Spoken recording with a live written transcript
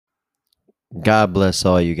God bless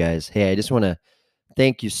all you guys. Hey, I just want to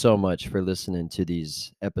thank you so much for listening to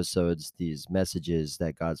these episodes, these messages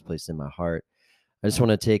that God's placed in my heart. I just want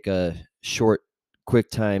to take a short,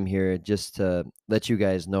 quick time here just to let you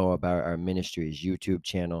guys know about our ministry's YouTube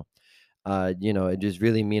channel. It just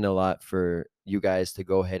really mean a lot for you guys to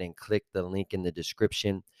go ahead and click the link in the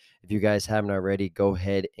description. If you guys haven't already, go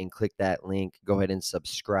ahead and click that link. Go ahead and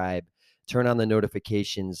subscribe. Turn on the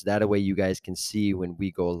notifications. That way you guys can see when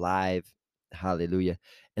we go live. Hallelujah.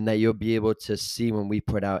 And that you'll be able to see when we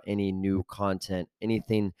put out any new content,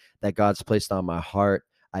 anything that God's placed on my heart,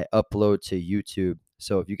 I upload to YouTube.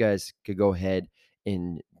 So if you guys could go ahead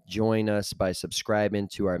and join us by subscribing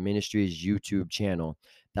to our ministry's YouTube channel,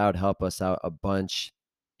 that would help us out a bunch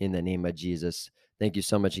in the name of Jesus. Thank you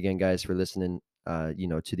so much again, guys, for listening.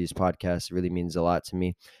 To these podcasts. It really means a lot to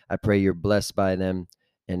me. I pray you're blessed by them.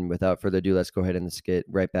 And without further ado, let's go ahead and let's get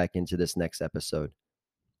right back into this next episode.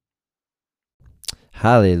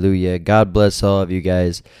 Hallelujah. God bless all of you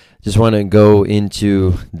guys. Just want to go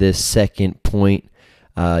into this second point,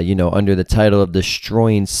 under the title of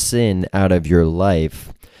destroying sin out of your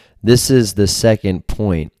life. This is the second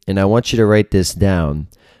point, and I want you to write this down.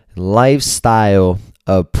 Lifestyle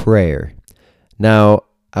of prayer. Now,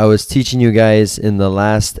 I was teaching you guys in the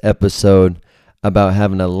last episode about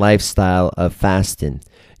having a lifestyle of fasting.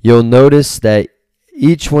 You'll notice that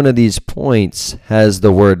each one of these points has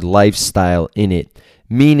the word lifestyle in it,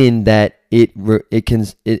 meaning that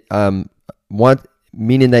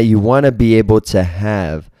meaning that you want to be able to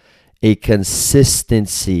have a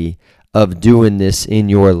consistency of doing this in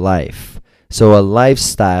your life. So a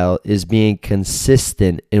lifestyle is being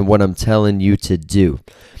consistent in what I'm telling you to do.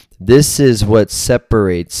 This is what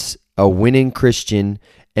separates a winning Christian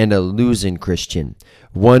and a losing Christian.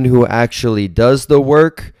 One who actually does the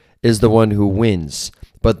work is the one who wins.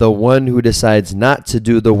 But the one who decides not to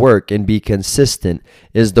do the work and be consistent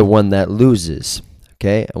is the one that loses.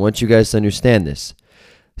 Okay? I want you guys to understand this.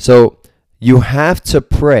 So you have to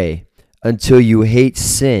pray until you hate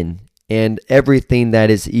sin and everything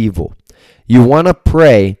that is evil. You want to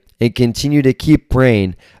pray and continue to keep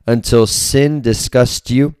praying until sin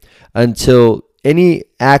disgusts you, until any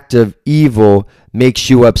act of evil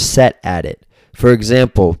makes you upset at it. For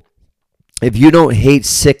example, if you don't hate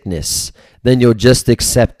sickness, then you'll just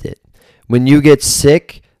accept it. When you get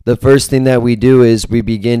sick, the first thing that we do is we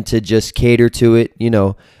begin to just cater to it.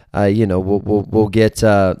 We'll get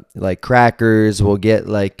like crackers, we'll get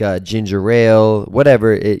like ginger ale,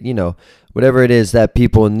 whatever it is that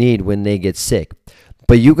people need when they get sick.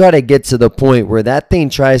 But you got to get to the point where that thing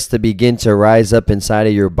tries to begin to rise up inside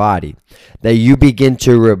of your body, that you begin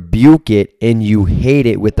to rebuke it and you hate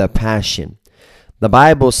it with a passion. The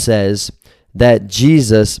Bible says that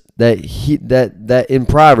Jesus, that in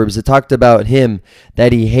Proverbs, it talked about him,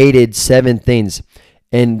 that he hated 7 things,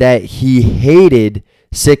 and that he hated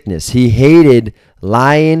sickness. He hated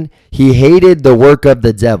lying. He hated the work of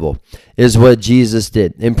the devil, is what Jesus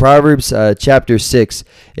did. In Proverbs chapter 6,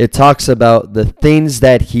 it talks about the things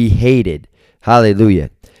that he hated.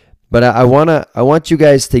 Hallelujah. But I want you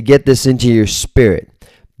guys to get this into your spirit,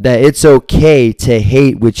 that it's okay to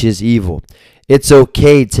hate which is evil. It's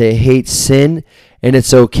okay to hate sin, and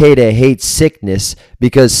it's okay to hate sickness,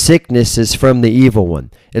 because sickness is from the evil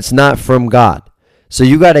one. It's not from God. So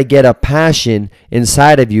you got to get a passion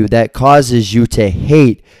inside of you that causes you to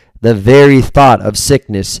hate the very thought of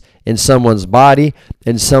sickness in someone's body,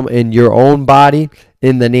 in your own body,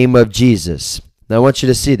 in the name of Jesus. Now I want you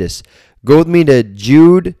to see this. Go with me to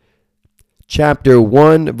Jude chapter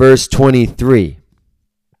 1, verse 23.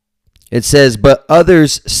 It says, "But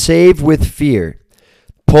others save with fear,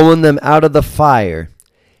 pulling them out of the fire,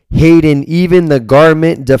 hating even the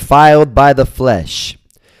garment defiled by the flesh."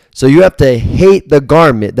 So you have to hate the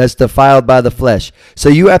garment that's defiled by the flesh. So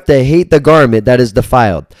you have to hate the garment that is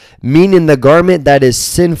defiled. Meaning the garment that is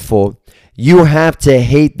sinful, you have to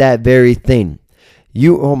hate that very thing.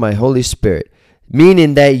 Oh my Holy Spirit.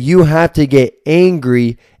 Meaning that you have to get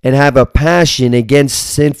angry and have a passion against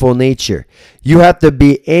sinful nature. You have to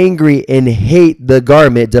be angry and hate the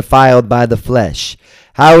garment defiled by the flesh.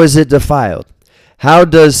 How is it defiled? How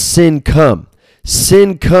does sin come?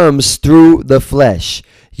 Sin comes through the flesh.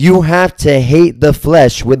 You have to hate the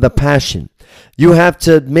flesh with a passion. You have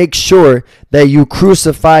to make sure that you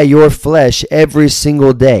crucify your flesh every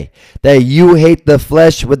single day. That you hate the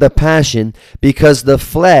flesh with a passion, because the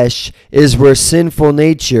flesh is where sinful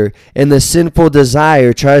nature and the sinful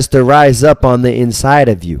desire tries to rise up on the inside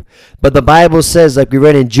of you. But the Bible says, like we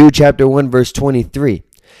read in Jude chapter 1 verse 23,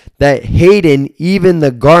 that hating even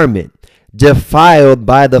the garment defiled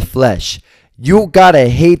by the flesh. You gotta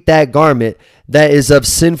hate that garment that is of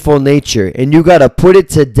sinful nature, and you got to put it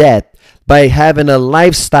to death by having a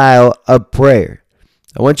lifestyle of prayer.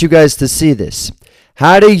 I want you guys to see this.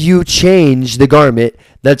 How do you change the garment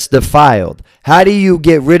that's defiled? How do you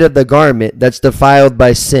get rid of the garment that's defiled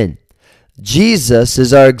by sin? Jesus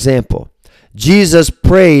is our example. Jesus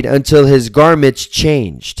prayed until his garments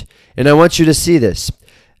changed. And I want you to see this.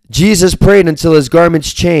 Jesus prayed until his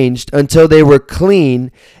garments changed, until they were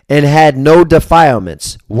clean and had no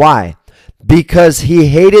defilements. Why? Because he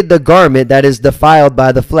hated the garment that is defiled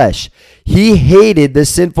by the flesh. He hated the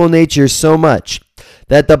sinful nature so much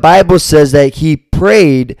that the Bible says that he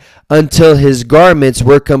prayed until his garments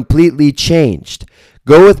were completely changed.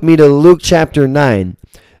 Go with me to Luke chapter 9,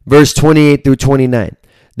 verse 28 through 29.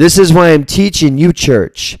 This is why I'm teaching you,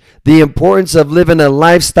 church, the importance of living a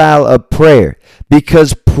lifestyle of prayer,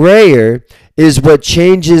 because prayer is what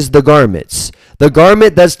changes the garments. The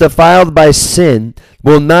garment that's defiled by sin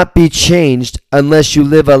will not be changed unless you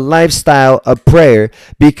live a lifestyle of prayer,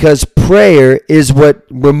 because prayer is what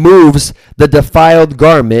removes the defiled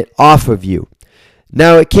garment off of you.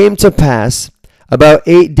 Now it came to pass about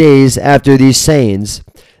 8 days after these sayings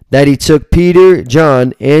that he took Peter,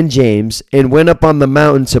 John, and James and went up on the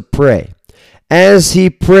mountain to pray. As he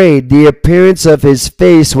prayed, the appearance of his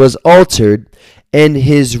face was altered, and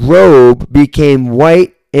his robe became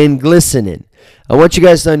white and glistening. I want you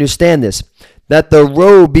guys to understand this, that the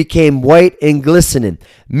robe became white and glistening,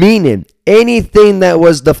 meaning anything that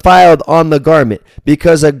was defiled on the garment,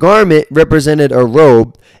 because a garment represented a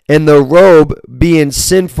robe, and the robe being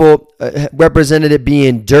sinful represented it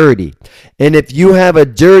being dirty. And if you have a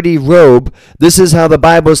dirty robe, this is how the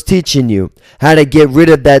Bible's teaching you how to get rid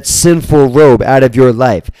of that sinful robe out of your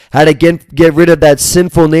life, how to get rid of that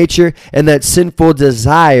sinful nature and that sinful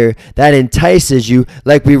desire that entices you,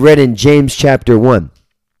 like we read in James chapter 1.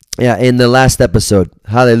 Yeah, in the last episode.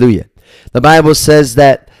 Hallelujah. The Bible says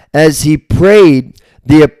that as he prayed,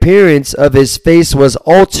 the appearance of his face was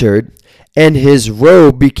altered, and his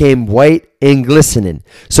robe became white and glistening.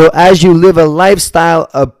 So as you live a lifestyle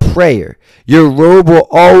of prayer, your robe will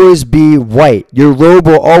always be white. Your robe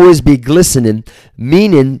will always be glistening,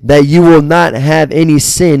 meaning that you will not have any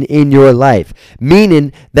sin in your life,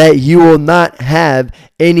 meaning that you will not have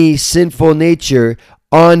any sinful nature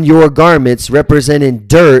on your garments, representing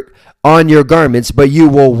dirt on your garments, but you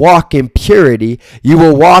will walk in purity. You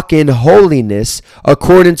will walk in holiness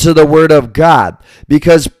according to the word of God,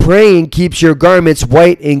 because praying keeps your garments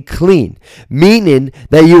white and clean, meaning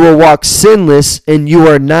that you will walk sinless and you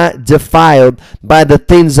are not defiled by the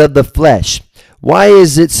things of the flesh. Why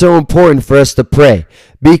is it so important for us to pray?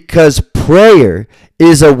 Because prayer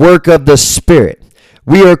is a work of the Spirit.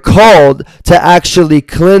 We are called to actually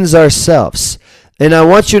cleanse ourselves. And I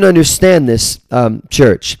want you to understand this,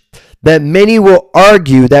 church, that many will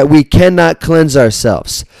argue that we cannot cleanse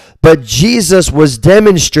ourselves. But Jesus was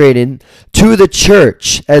demonstrating to the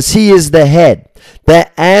church, as he is the head,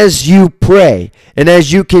 that as you pray and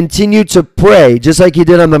as you continue to pray, just like he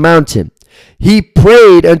did on the mountain, he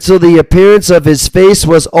prayed until the appearance of his face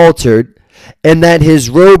was altered and that his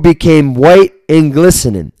robe became white and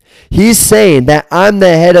glistening. He's saying that I'm the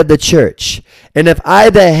head of the church, and if I,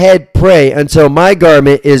 the head, pray until my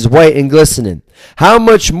garment is white and glistening, how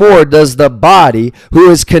much more does the body who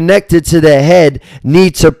is connected to the head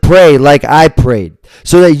need to pray like I prayed,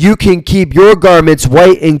 so that you can keep your garments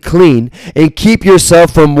white and clean, and keep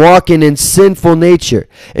yourself from walking in sinful nature,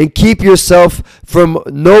 and keep yourself from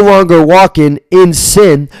no longer walking in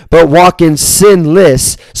sin, but walking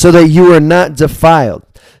sinless, so that you are not defiled.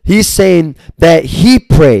 He's saying that he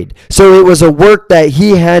prayed, so it was a work that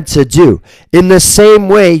he had to do. In the same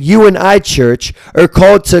way, you and I, church, are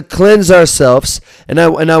called to cleanse ourselves. And I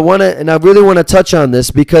really want to touch on this,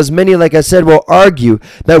 because many, like I said, will argue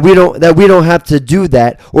that we don't have to do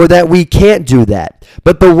that, or that we can't do that.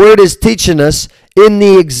 But the word is teaching us in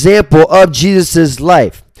the example of Jesus'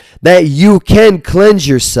 life that you can cleanse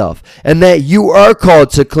yourself, and that you are called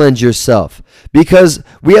to cleanse yourself, because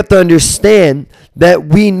we have to understand that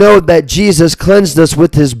we know that Jesus cleansed us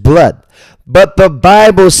with his blood. But the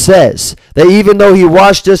Bible says that even though he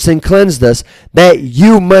washed us and cleansed us, that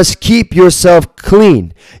you must keep yourself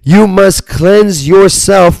clean. You must cleanse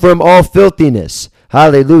yourself from all filthiness.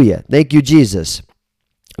 Hallelujah. Thank you, Jesus.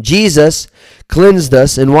 Jesus cleansed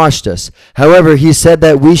us and washed us. However, he said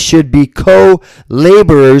that we should be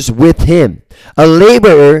co-laborers with him. A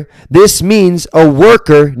laborer, this means a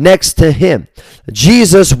worker next to him.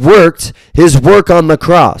 Jesus worked his work on the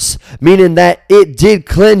cross, meaning that it did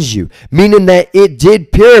cleanse you, meaning that it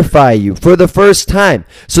did purify you for the first time,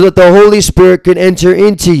 so that the Holy Spirit could enter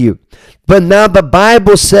into you. But now the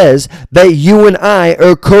Bible says that you and I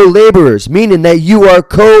are co-laborers, meaning that you are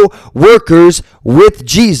co-workers with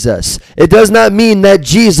Jesus. It does not mean that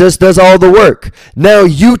Jesus does all the work. Now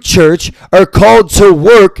you, church, are called to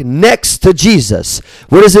work next to Jesus.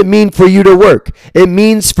 What does it mean for you to work? It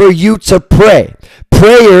means for you to pray.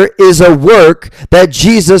 Prayer is a work that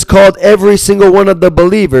Jesus called every single one of the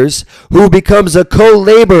believers who becomes a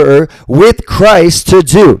co-laborer with Christ to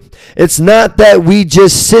do. It's not that we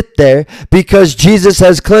just sit there because Jesus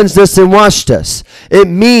has cleansed us and washed us. It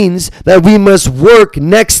means that we must work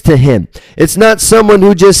next to him. It's not someone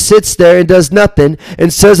who just sits there and does nothing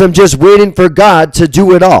and says, I'm just waiting for God to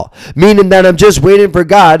do it all. Meaning that I'm just waiting for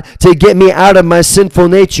God to get me out of my sinful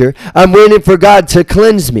nature. I'm waiting for God to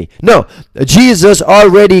cleanse me. No, Jesus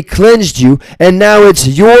already cleansed you, and now it's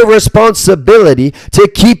your responsibility to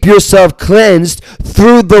keep yourself cleansed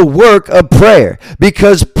through the work of prayer,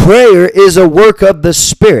 because prayer is a work of the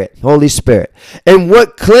Spirit, Holy Spirit. And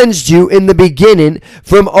what cleansed you in the beginning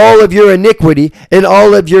from all of your iniquity and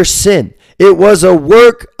all of your sin? It was a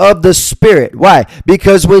work of the Spirit. Why?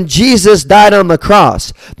 Because when Jesus died on the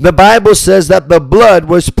cross, the Bible says that the blood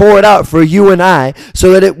was poured out for you and I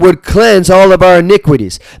so that it would cleanse all of our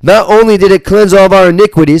iniquities. Not only did it cleanse all of our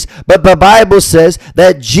iniquities, but the Bible says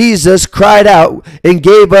that Jesus cried out and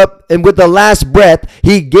gave up, and with the last breath,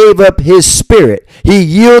 he gave up his spirit. He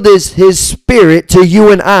yielded his spirit to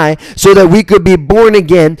you and I so that we could be born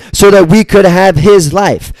again, so that we could have his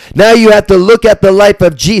life. Now you have to look at the life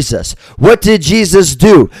of Jesus. What did Jesus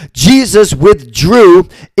do? Jesus withdrew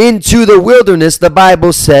into the wilderness, the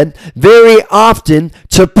Bible said, very often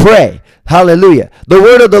to pray. Hallelujah. The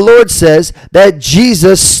word of the Lord says that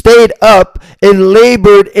Jesus stayed up and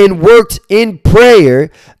labored and worked in prayer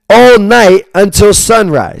all night until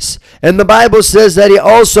sunrise. And the Bible says that he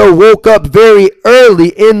also woke up very early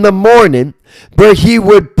in the morning, but he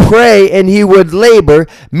would pray and he would labor,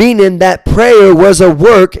 meaning that prayer was a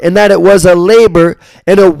work and that it was a labor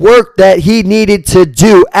and a work that he needed to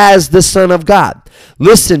do as the Son of God.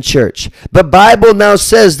 Listen, church, the Bible now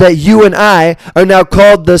says that you and I are now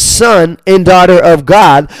called the son and daughter of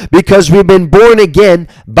God because we've been born again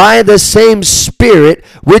by the same Spirit,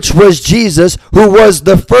 which was Jesus, who was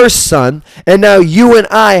the first son. And now you and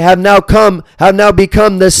I have now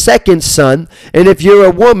become the second son. And if you're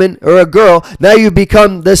a woman or a girl, now you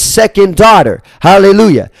become the second daughter.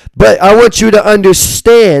 Hallelujah. But I want you to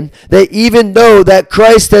understand that even though that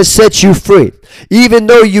Christ has set you free, even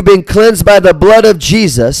though you've been cleansed by the blood of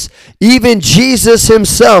Jesus, even Jesus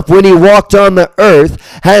himself, when he walked on the earth,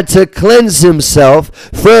 had to cleanse himself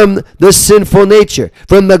from the sinful nature,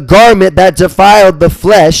 from the garment that defiled the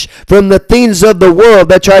flesh, from the things of the world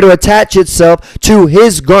that try to attach itself to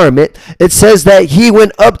his garment. It says that he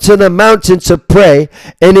went up to the mountain to pray,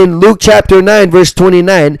 and in Luke chapter 9, verse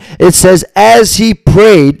 29, it says, as he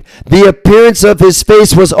prayed, the appearance of his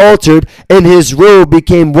face was altered, and his robe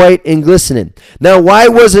became white and glistening. Now, why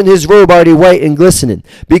wasn't his robe already white and glistening?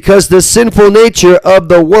 Because the sinful nature of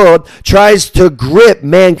the world tries to grip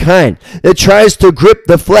mankind. It tries to grip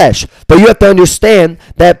the flesh. But you have to understand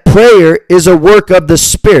that prayer is a work of the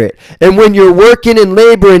Spirit. And when you're working and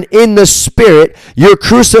laboring in the Spirit, you're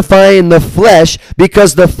crucifying the flesh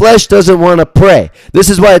because the flesh doesn't want to pray. This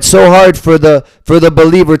is why it's so hard for the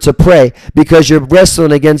believer to pray, because you're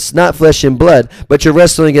wrestling against not flesh and blood, but you're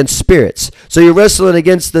wrestling against spirits. So you're wrestling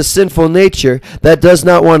against the sinful nature that does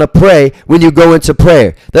not want to pray when you go into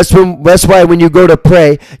prayer. That's why when you go to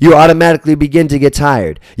pray, you automatically begin to get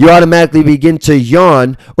tired. You automatically begin to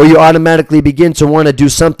yawn, or you automatically begin to want to do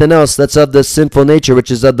something else that's of the sinful nature,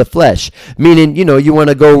 which is of the flesh. Meaning, you want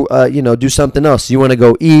to go, do something else. You want to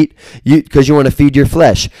go eat because you want to feed your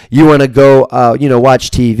flesh. You want to go,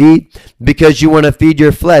 watch TV because you want to feed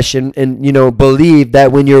your flesh and believe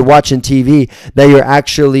that when you're watching TV that you're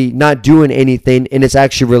actually not doing anything and it's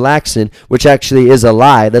actually relaxing, which actually is a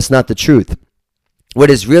lie. That's not the truth. What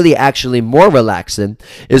is really actually more relaxing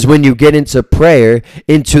is when you get into prayer,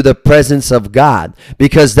 into the presence of God,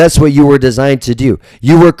 because that's what you were designed to do.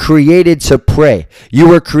 You were created to pray. You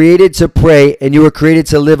were created to pray, and you were created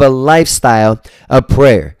to live a lifestyle of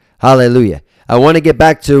prayer. Hallelujah. I want to get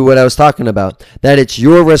back to what I was talking about, that it's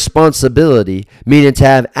your responsibility, meaning to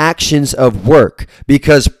have actions of work,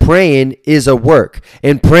 because praying is a work,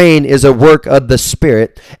 and praying is a work of the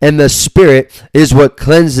Spirit, and the Spirit is what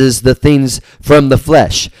cleanses the things from the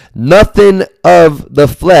flesh. Nothing of the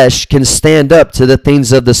flesh can stand up to the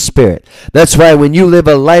things of the Spirit. That's why when you live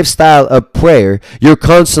a lifestyle of prayer, you're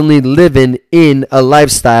constantly living in a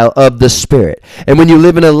lifestyle of the Spirit. And when you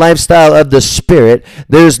live in a lifestyle of the Spirit,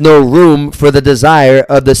 there's no room for the the desire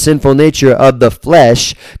of the sinful nature of the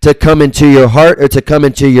flesh to come into your heart or to come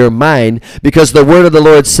into your mind, because the word of the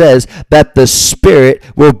Lord says that the Spirit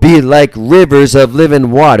will be like rivers of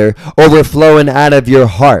living water overflowing out of your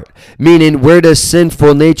heart. Meaning, where does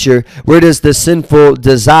the sinful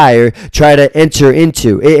desire try to enter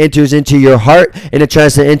into? It enters into your heart and it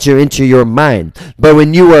tries to enter into your mind. But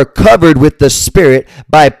when you are covered with the Spirit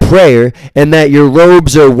by prayer, and that your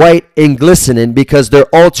robes are white and glistening because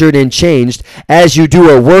they're altered and changed as you do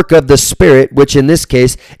a work of the Spirit, which in this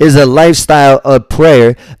case is a lifestyle of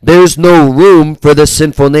prayer, there's no room for the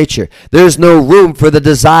sinful nature. There's no room for the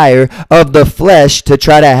desire of the flesh to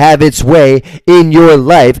try to have its way in your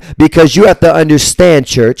life, because you have to understand,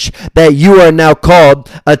 church, that you are now called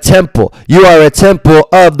a temple. You are a temple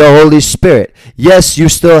of the Holy Spirit. Yes, you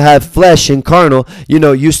still have flesh and carnal.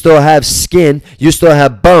 You still have skin. You still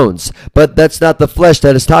have bones. But that's not the flesh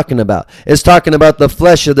that it's talking about. It's talking about the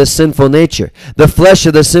flesh of the sinful nature. The flesh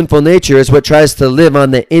of the sinful nature is what tries to live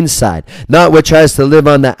on the inside, not what tries to live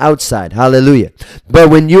on the outside. Hallelujah. But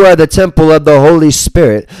when you are the temple of the Holy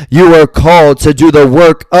Spirit, you are called to do the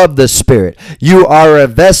work of the Spirit. You are a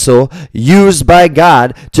vessel used by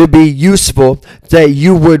God to be useful, that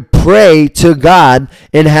you would pray to God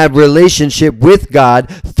and have relationship with God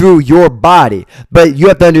through your body. But you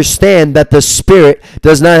have to understand that the Spirit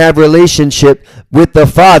does not have relationship with the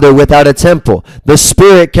Father without a temple. The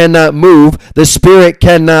Spirit cannot move. The Spirit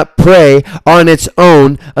cannot pray on its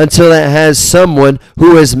own until it has someone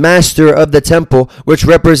who is master of the temple, which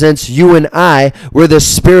represents you and I, where the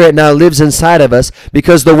Spirit now lives inside of us,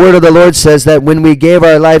 because the word of the Lord says that when we gave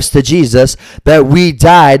our lives to Jesus, that we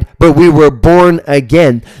died, but we were born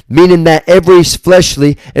again, meaning that every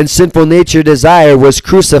fleshly and sinful nature desire was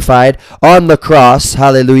crucified on the cross.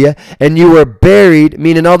 Hallelujah. And you were buried,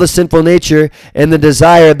 meaning all the sinful nature and the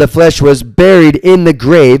desire of the flesh was buried in the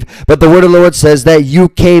grave. But the word of the Lord says that you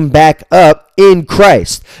came back up in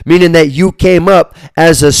Christ, meaning that you came up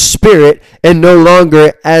as a spirit and no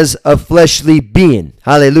longer as a fleshly being.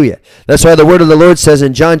 Hallelujah. That's why the word of the Lord says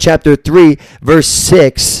in John chapter 3, verse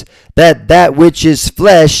 6, that which is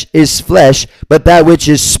flesh, but that which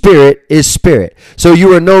is spirit is spirit. So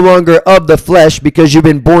you are no longer of the flesh, because you've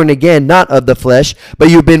been born again, not of the flesh, but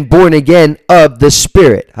you've been born again of the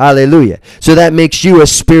Spirit. Hallelujah. So that makes you a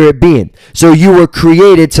spirit being. So you were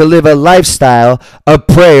created to live a lifestyle of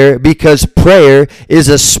prayer, because prayer is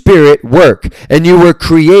a spirit work. And you were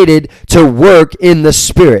created to work in the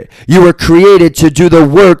Spirit. You were created to do the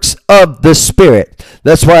works of the Spirit.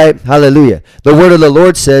 That's why, hallelujah, the word of the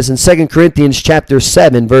Lord says in 2 Corinthians chapter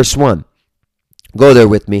 7, verse 1. Go there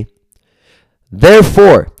with me.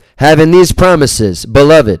 Therefore, having these promises,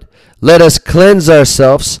 beloved, let us cleanse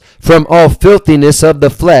ourselves from all filthiness of the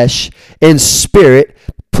flesh and spirit,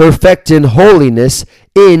 perfecting holiness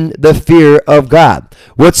in the fear of God.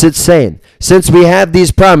 What's it saying? Since we have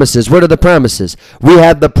these promises, what are the promises? We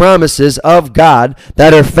have the promises of God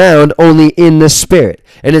that are found only in the Spirit.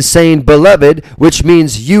 And it's saying, beloved, which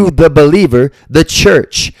means you, the believer, the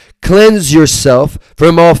church, cleanse yourself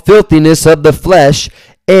from all filthiness of the flesh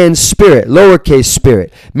and spirit, lowercase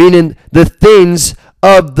spirit, meaning the things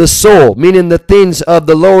of the soul, meaning the things of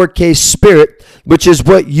the lowercase spirit, which is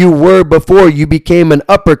what you were before you became an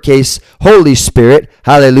uppercase Holy Spirit.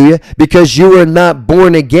 Hallelujah. Because you were not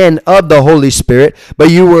born again of the Holy Spirit, but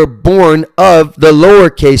you were born of the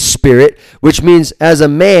lowercase spirit, which means as a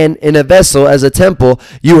man in a vessel, as a temple,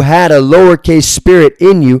 you had a lowercase spirit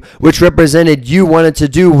in you, which represented you wanted to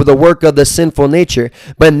do the work of the sinful nature.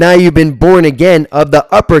 But now you've been born again of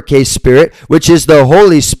the uppercase spirit, which is the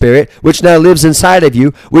Holy Spirit, which now lives inside of you,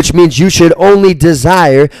 which means you should only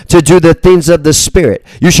desire to do the things of the Spirit.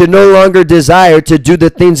 You should no longer desire to do the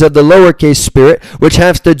things of the lowercase spirit, which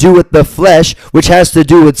has to do with the flesh, which has to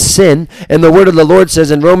do with sin. And the word of the Lord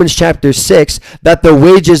says in Romans chapter 6 that the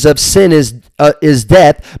wages of sin is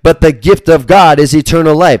death, but the gift of God is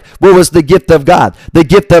eternal life. What was the gift of God? The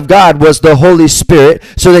gift of God was the Holy Spirit,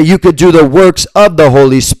 so that you could do the works of the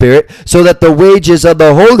Holy Spirit, so that the wages of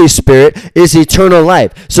the Holy Spirit is eternal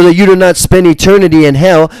life, so that you do not spend eternity in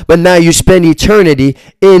hell, but now you spend eternity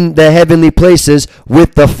in the heavenly places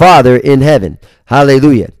with the Father in heaven.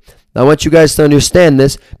 Hallelujah. I want you guys to understand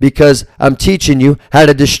this, because I'm teaching you how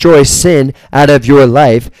to destroy sin out of your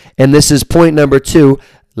life. And this is point number 2,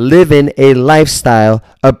 living a lifestyle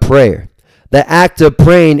of prayer. The act of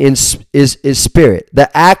praying is spirit.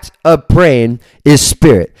 The act of praying is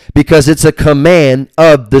spirit, because it's a command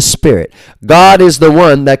of the Spirit. God is the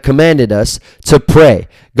one that commanded us to pray.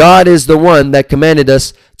 God is the one that commanded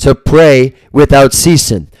us to pray without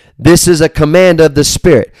ceasing. This is a command of the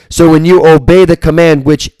Spirit. So when you obey the command,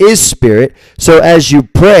 which is Spirit, so as you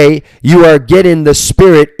pray, you are getting the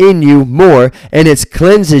Spirit in you more, and it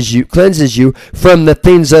cleanses you from the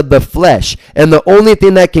things of the flesh. And the only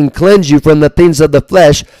thing that can cleanse you from the things of the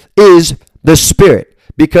flesh is the Spirit.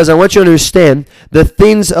 Because I want you to understand, the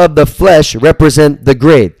things of the flesh represent the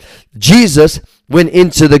grave. Jesus went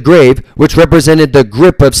into the grave, which represented the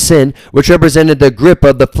grip of sin, which represented the grip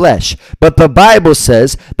of the flesh. But the Bible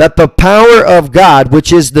says that the power of God,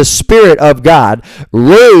 which is the Spirit of God,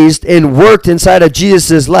 raised and worked inside of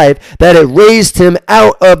Jesus' life, that it raised him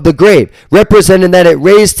out of the grave, representing that it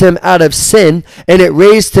raised him out of sin, and it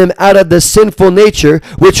raised him out of the sinful nature,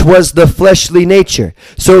 which was the fleshly nature.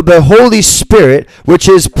 So the Holy Spirit, which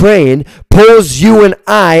is praying, pulls you and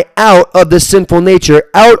I out of the sinful nature,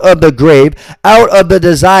 out of the grave, out of the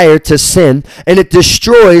desire to sin, and it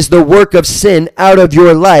destroys the work of sin out of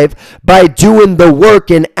your life by doing the work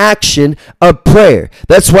and action of prayer.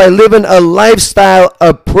 That's why living a lifestyle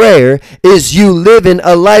of prayer is you living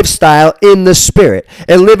a lifestyle in the Spirit.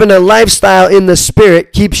 And living a lifestyle in the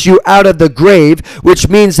Spirit keeps you out of the grave, which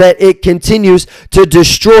means that it continues to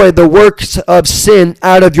destroy the works of sin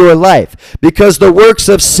out of your life. Because the works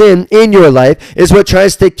of sin in your life is what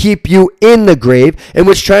tries to keep you in the grave, and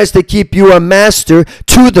which tries to keep you a master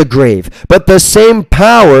to the grave. But the same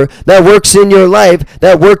power that works in your life,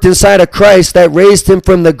 that worked inside of Christ, that raised him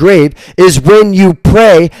from the grave, is when you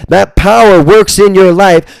pray, that power works in your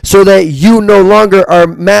life so that you no longer are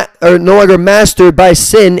no longer mastered by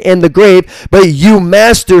sin in the grave, but you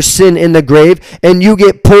master sin in the grave, and you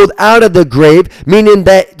get pulled out of the grave, meaning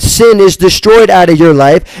that sin is destroyed out of your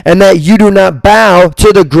life, and that you do not bow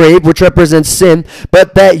to the grave, which represents sin,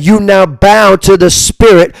 but that you now bow to the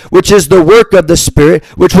Spirit, which is the work of the Spirit,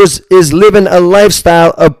 which is living a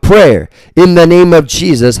lifestyle of prayer in the name of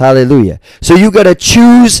Jesus. Hallelujah. So you got to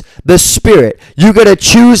choose the Spirit. You got to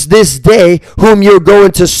choose this day whom you're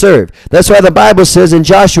going to serve. That's why the Bible says in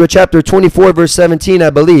Joshua chapter 24 verse 17, I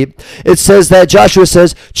believe, it says that Joshua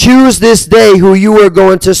says, choose this day who you are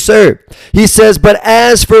going to serve. He says, but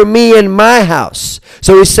as for me and my house.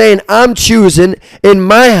 So he's saying, I'm choosing in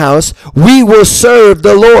my house, we will serve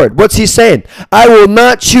the Lord. What's he saying? I will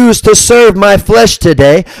not choose to serve my flesh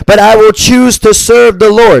today, but I will choose to serve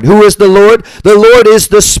the Lord. Who is the Lord? The Lord is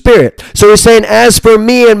the Spirit. So he's saying, as for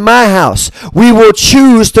me and my house, we will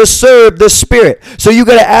choose to serve the Spirit. So you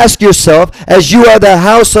got to ask yourself, as you are the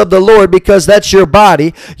house of the Lord, because that's your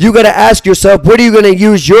body, you got to ask yourself, what are you going to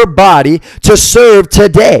use your body to serve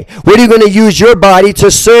today? What are you going to use your body to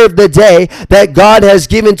serve the day that God has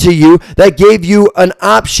given to you, that gave you an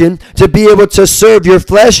option to be able to serve your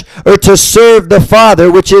flesh or to serve the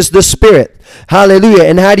Father, which is the Spirit? Hallelujah.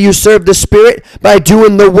 And how do you serve the Spirit? By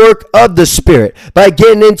doing the work of the Spirit, by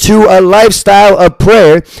getting into a lifestyle of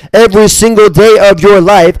prayer. Every single day of your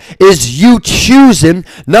life is you choosing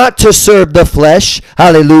not to serve the flesh,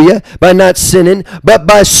 hallelujah, by not sinning, but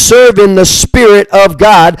by serving the Spirit of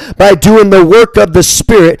God, by doing the work of the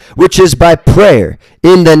Spirit, which is by prayer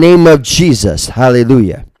in the name of Jesus.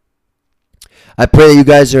 Hallelujah. I pray that you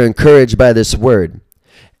guys are encouraged by this word.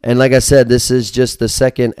 And like I said, this is just the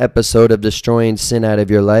second episode of destroying sin out of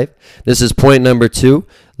your life. This is point number 2,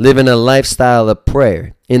 living a lifestyle of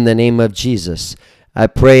prayer in the name of Jesus. I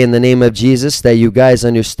pray in the name of Jesus that you guys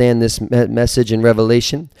understand this message in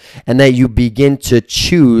Revelation, and that you begin to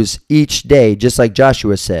choose each day, just like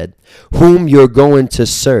Joshua said, whom you're going to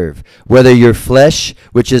serve, whether your flesh,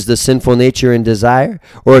 which is the sinful nature and desire,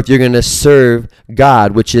 or if you're going to serve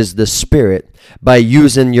God, which is the Spirit, by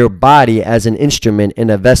using your body as an instrument and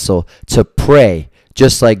a vessel to pray,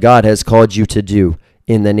 just like God has called you to do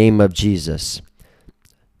in the name of Jesus.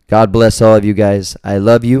 God bless all of you guys. I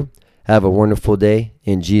love you. Have a wonderful day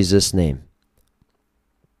in Jesus' name.